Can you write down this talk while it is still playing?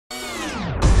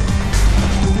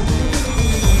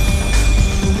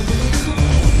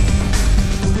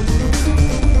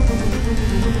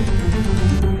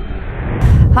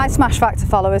Smash Factor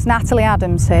followers, Natalie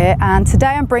Adams here, and today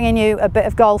I'm bringing you a bit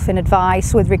of golfing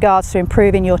advice with regards to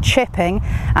improving your chipping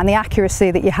and the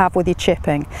accuracy that you have with your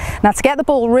chipping. Now, to get the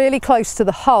ball really close to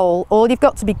the hole, all you've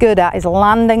got to be good at is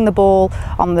landing the ball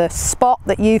on the spot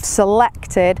that you've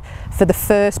selected for the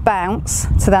first bounce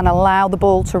to then allow the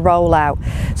ball to roll out.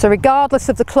 So regardless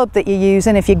of the club that you're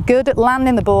using, if you're good at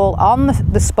landing the ball on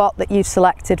the spot that you've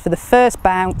selected for the first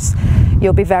bounce,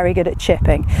 you'll be very good at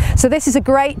chipping. So this is a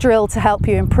great drill to help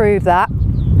you improve that.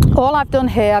 All I've done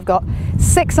here, I've got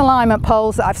 6 alignment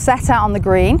poles that I've set out on the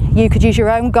green. You could use your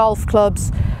own golf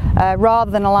clubs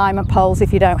rather than alignment poles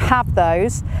if you don't have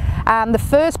those. And the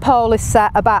first pole is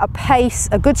set about a pace,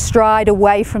 a good stride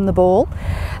away from the ball.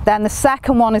 Then the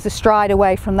second one is a stride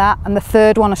away from that, and the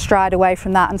third one a stride away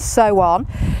from that, and so on.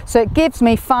 So it gives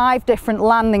me 5 different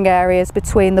landing areas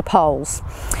between the poles.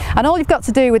 And all you've got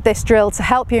to do with this drill to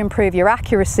help you improve your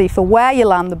accuracy for where you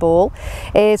land the ball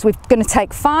is we're going to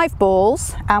take 5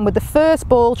 balls, and with the first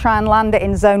ball try and land it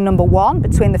in zone number 1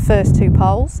 between the first 2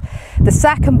 poles. The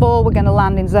second ball we're going to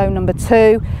land in zone number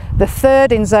 2, the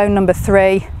third in zone number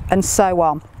 3, and so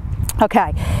on.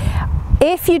 Okay,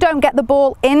 if you don't get the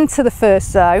ball into the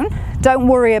first zone, don't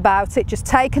worry about it, just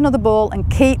take another ball and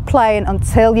keep playing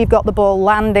until you've got the ball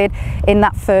landed in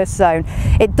that first zone.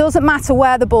 It doesn't matter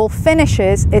where the ball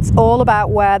finishes, it's all about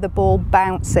where the ball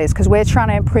bounces, because we're trying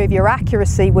to improve your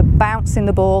accuracy with bouncing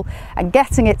the ball and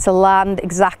getting it to land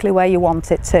exactly where you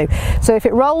want it to. So if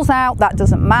it rolls out, that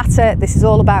doesn't matter. This is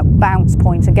all about bounce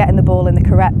point and getting the ball in the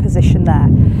correct position there.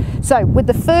 So with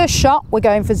the first shot, we're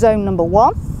going for zone number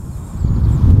 1.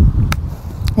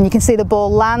 And you can see the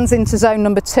ball lands into zone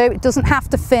number 2. It doesn't have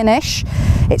to finish,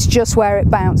 it's just where it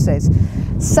bounces.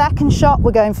 Second shot,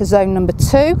 we're going for zone number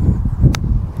 2.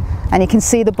 And you can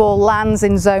see the ball lands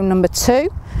in zone number 2.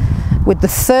 With the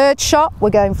third shot, we're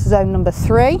going for zone number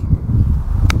 3.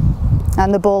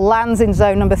 And the ball lands in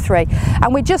zone number 3.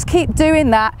 And we just keep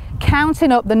doing that,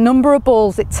 counting up the number of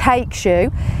balls it takes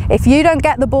you. If you don't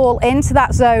get the ball into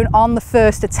that zone on the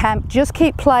first attempt, just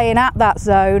keep playing at that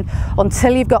zone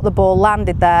until you've got the ball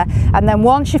landed there. And then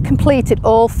once you've completed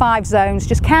all 5 zones,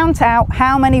 just count out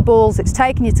how many balls it's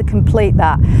taken you to complete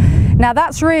that. Now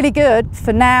that's really good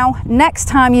for now. Next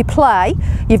time you play,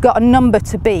 you've got a number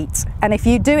to beat. And if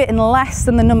you do it in less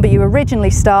than the number you originally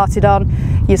started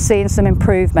on, you're seeing some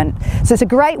improvement. So it's a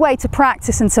great way to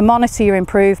practice and to monitor your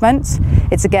improvements.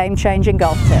 It's a game-changing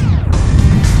golf tip.